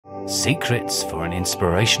Secrets for an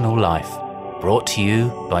Inspirational Life, brought to you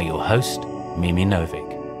by your host, Mimi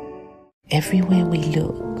Novic. Everywhere we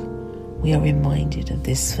look, we are reminded of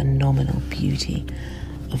this phenomenal beauty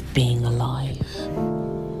of being alive.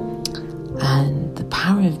 And the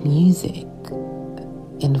power of music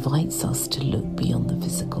invites us to look beyond the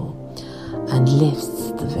physical and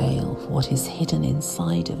lifts the veil of what is hidden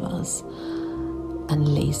inside of us and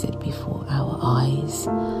lays it before our eyes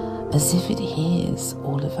as if it hears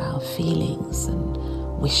all of our feelings and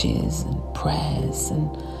wishes and prayers and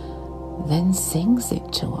then sings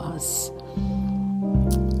it to us.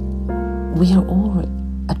 We are all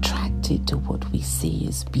attracted to what we see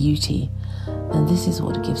as beauty, and this is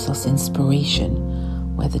what gives us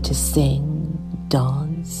inspiration, whether to sing,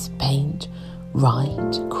 dance, paint,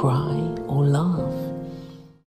 write, cry, or laugh.